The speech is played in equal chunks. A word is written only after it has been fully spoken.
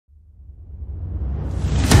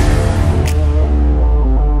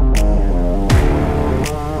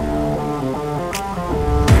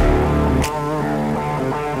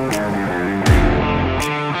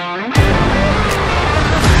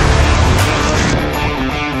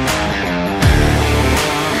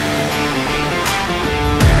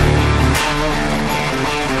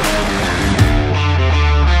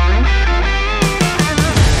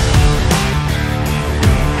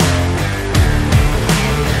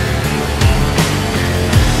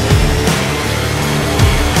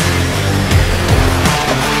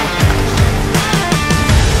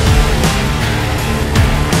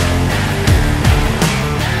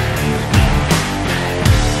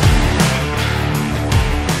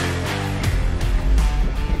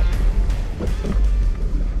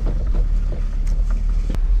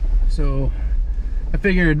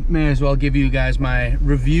figured may as well give you guys my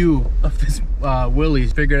review of this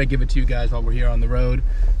Willys. Figured I'd give it to you guys while we're here on the road.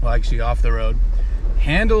 Well, actually off the road.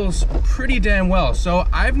 Handles pretty damn well. So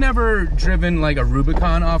I've never driven like a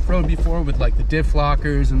Rubicon off-road before with like the diff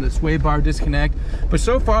lockers and the sway bar disconnect, but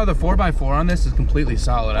so far the 4x4 on this is completely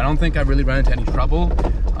solid. I don't think I've really run into any trouble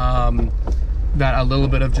that a little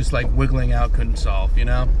bit of just like wiggling out couldn't solve, you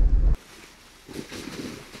know?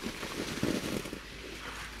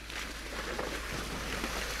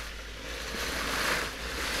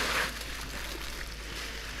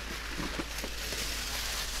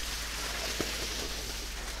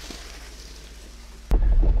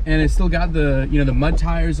 And it's still got the, you know, the mud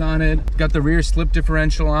tires on it. Got the rear slip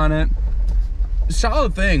differential on it.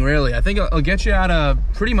 Solid thing, really. I think it'll get you out of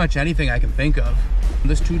pretty much anything I can think of.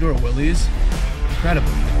 This two-door Willys,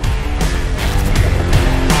 incredible.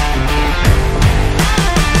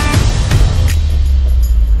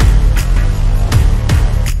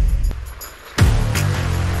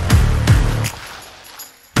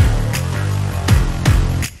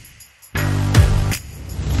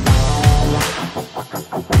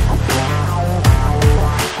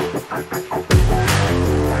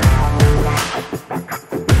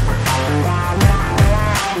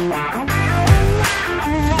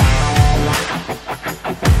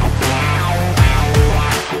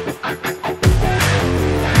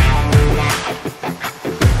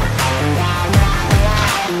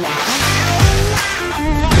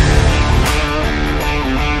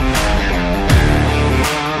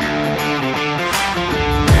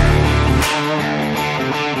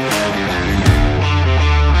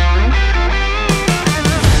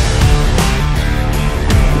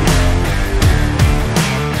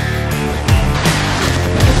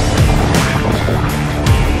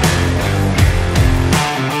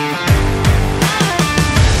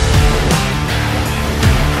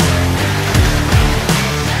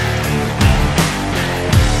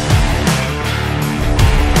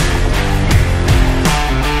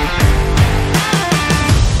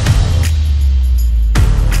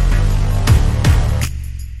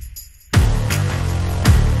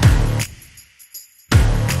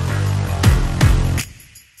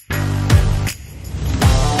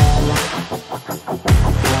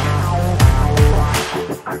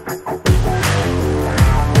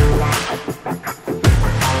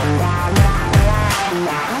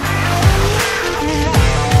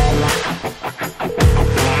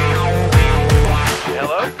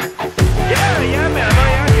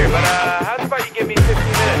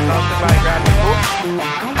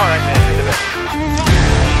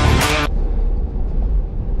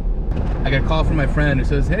 I got a call from my friend who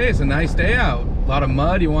says, hey, it's a nice day out. A lot of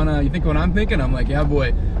mud. You think what I'm thinking? I'm like, yeah,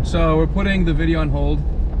 boy. So we're putting the video on hold.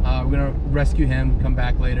 We're gonna rescue him, come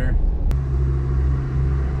back later.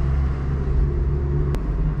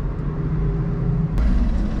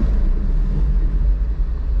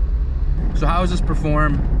 So how does this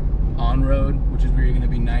perform on road, which is where you're gonna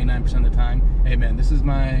be 99% of the time? Hey man, this is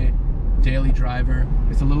my daily driver.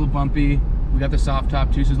 It's a little bumpy. We got the soft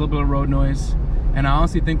top too, so there's a little bit of road noise. And I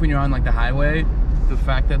honestly think when you're on like the highway, the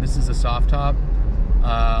fact that this is a soft top,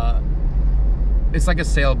 it's like a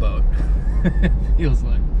sailboat. It feels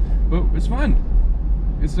like, but it's fun.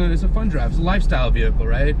 It's a fun drive. It's a lifestyle vehicle,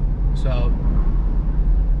 right? So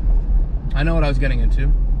I know what I was getting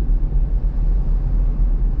into.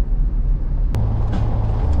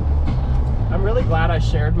 I'm really glad I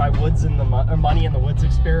shared my woods in the money in the woods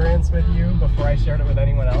experience with you before I shared it with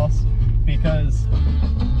anyone else, because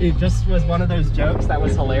it just was one of those jokes that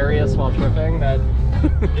was hilarious while tripping that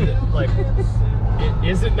it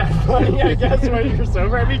isn't that funny, I guess, when you're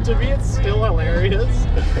sober. I mean, to me it's still hilarious,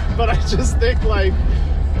 but I just think like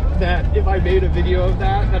that if I made a video of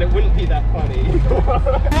that it wouldn't be that funny.